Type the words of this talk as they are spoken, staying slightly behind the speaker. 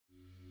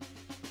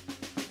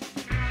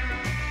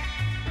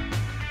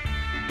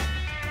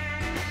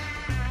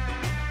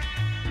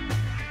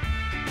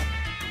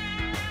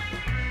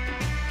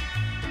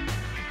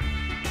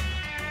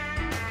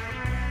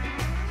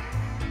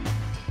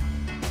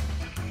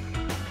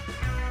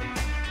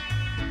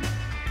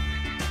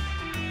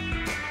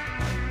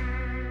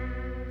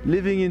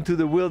Living into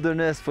the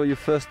wilderness for your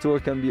first tour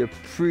can be a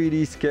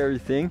pretty scary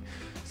thing.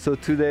 So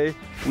today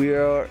we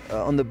are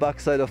on the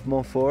backside of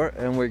Montfort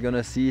and we're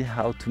gonna see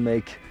how to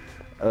make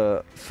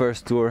a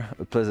first tour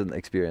a pleasant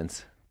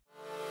experience.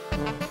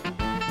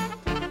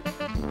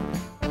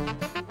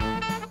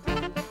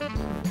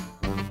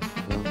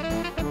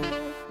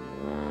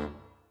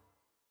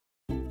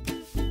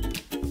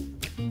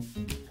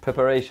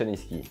 Preparation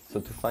is key.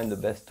 So to find the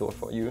best tour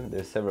for you,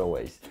 there's several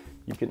ways.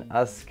 You can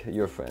ask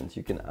your friends,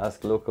 you can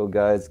ask local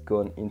guides,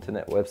 go on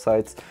internet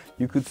websites.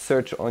 You could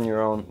search on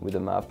your own with a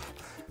map.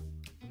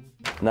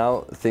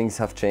 Now things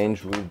have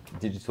changed with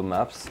digital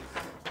maps.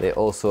 They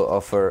also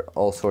offer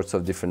all sorts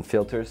of different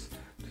filters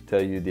to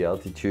tell you the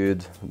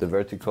altitude, the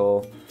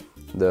vertical,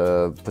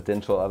 the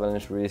potential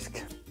avalanche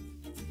risk.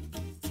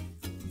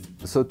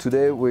 So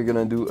today we're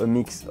gonna do a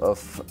mix of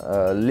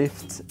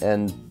lift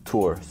and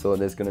tour. So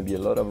there's gonna be a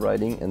lot of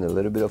riding and a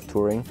little bit of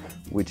touring,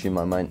 which in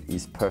my mind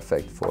is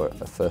perfect for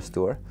a first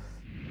tour.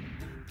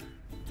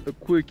 A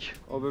quick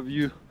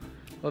overview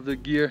of the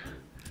gear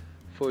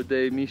for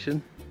day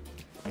mission.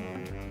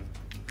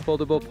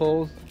 Foldable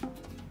poles,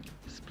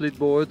 split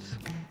boards,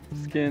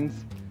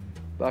 skins,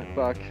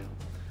 backpack,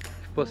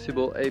 if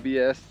possible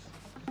ABS,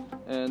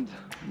 and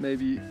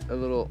maybe a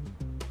little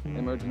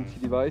emergency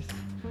device.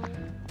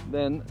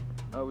 Then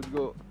I would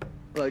go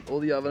like all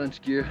the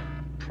avalanche gear,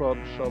 prop,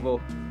 shovel,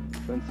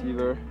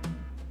 transceiver,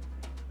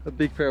 a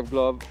big pair of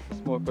gloves, a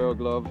small pair of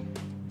gloves.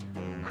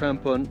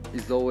 Crampon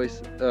is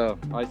always,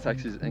 ice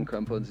axes and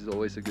crampons is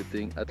always a good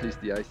thing, at least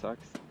the ice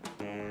axe.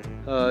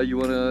 You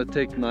want to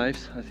take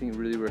knives, I think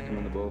really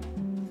recommendable,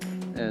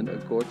 and a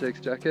Gore-Tex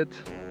jacket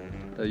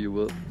that you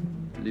will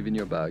leave in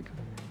your bag.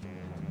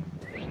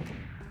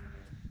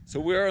 So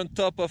we're on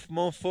top of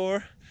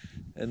Montfort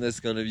and there's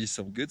gonna be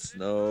some good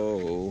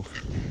snow.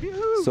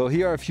 So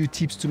here are a few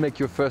tips to make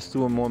your first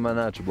tour more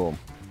manageable.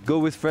 Go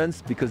with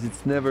friends because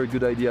it's never a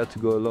good idea to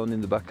go alone in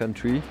the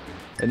backcountry.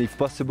 And if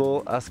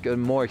possible, ask a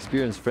more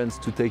experienced friends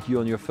to take you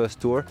on your first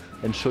tour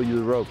and show you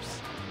the ropes.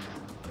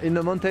 In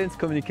the mountains,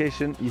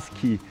 communication is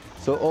key.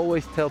 So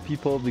always tell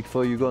people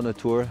before you go on a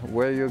tour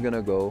where you're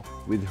gonna go,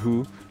 with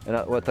who, and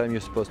at what time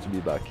you're supposed to be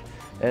back.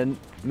 And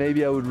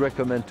maybe I would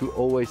recommend to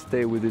always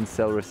stay within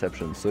cell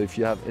reception. So if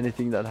you have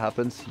anything that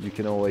happens, you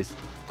can always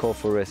call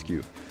for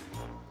rescue.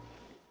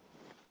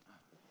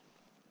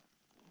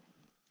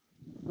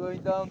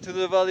 Going down to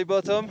the valley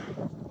bottom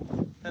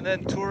and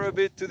then tour a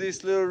bit to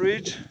this little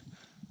ridge,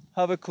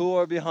 have a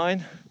couloir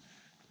behind,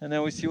 and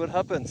then we see what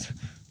happens.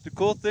 The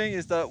cool thing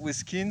is that with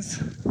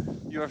skins,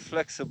 you are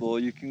flexible.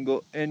 You can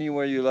go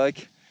anywhere you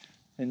like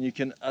and you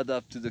can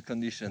adapt to the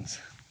conditions.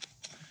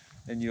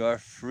 And you are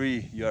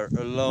free, you are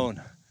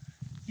alone.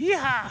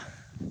 Yeah!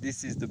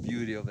 This is the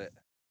beauty of it.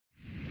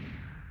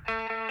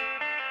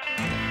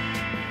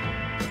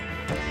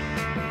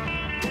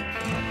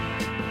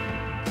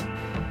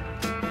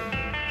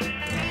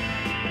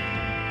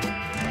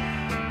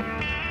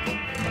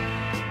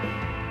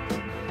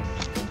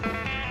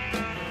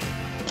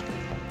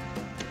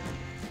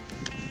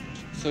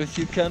 So if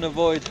you can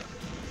avoid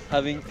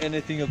having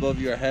anything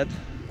above your head,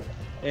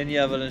 any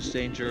avalanche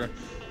danger,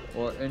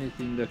 or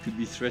anything that could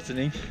be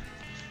threatening,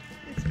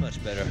 it's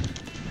much better.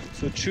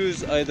 So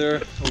choose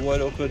either a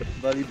wide open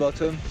valley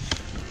bottom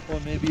or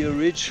maybe a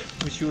ridge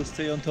which you will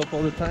stay on top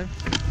all the time.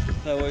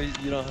 That way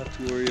you don't have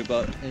to worry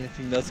about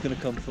anything that's going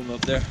to come from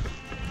up there.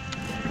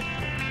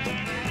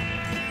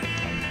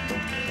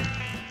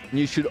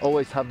 You should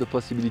always have the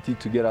possibility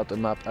to get out a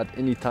map at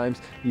any time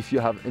if you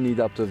have any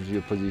doubt of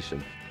your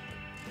position.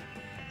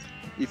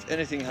 If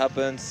anything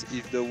happens,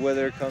 if the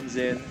weather comes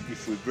in,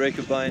 if we break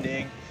a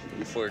binding,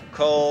 if we're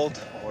cold,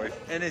 or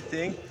if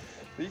anything,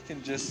 we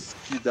can just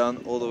ski down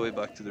all the way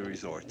back to the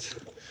resort.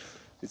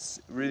 It's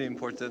really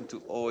important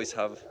to always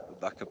have a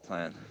backup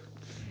plan.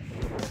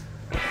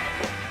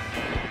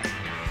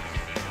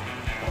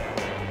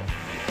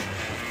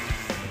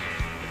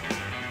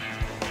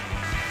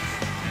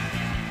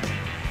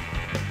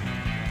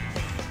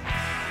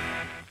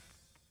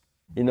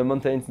 In the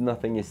mountains,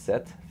 nothing is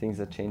set. Things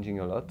are changing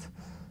a lot.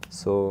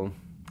 So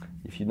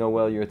if you know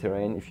well your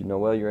terrain, if you know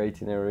well your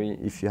itinerary,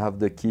 if you have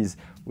the keys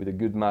with a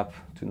good map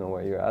to know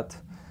where you're at,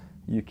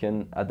 you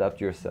can adapt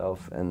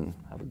yourself and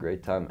have a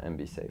great time and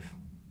be safe.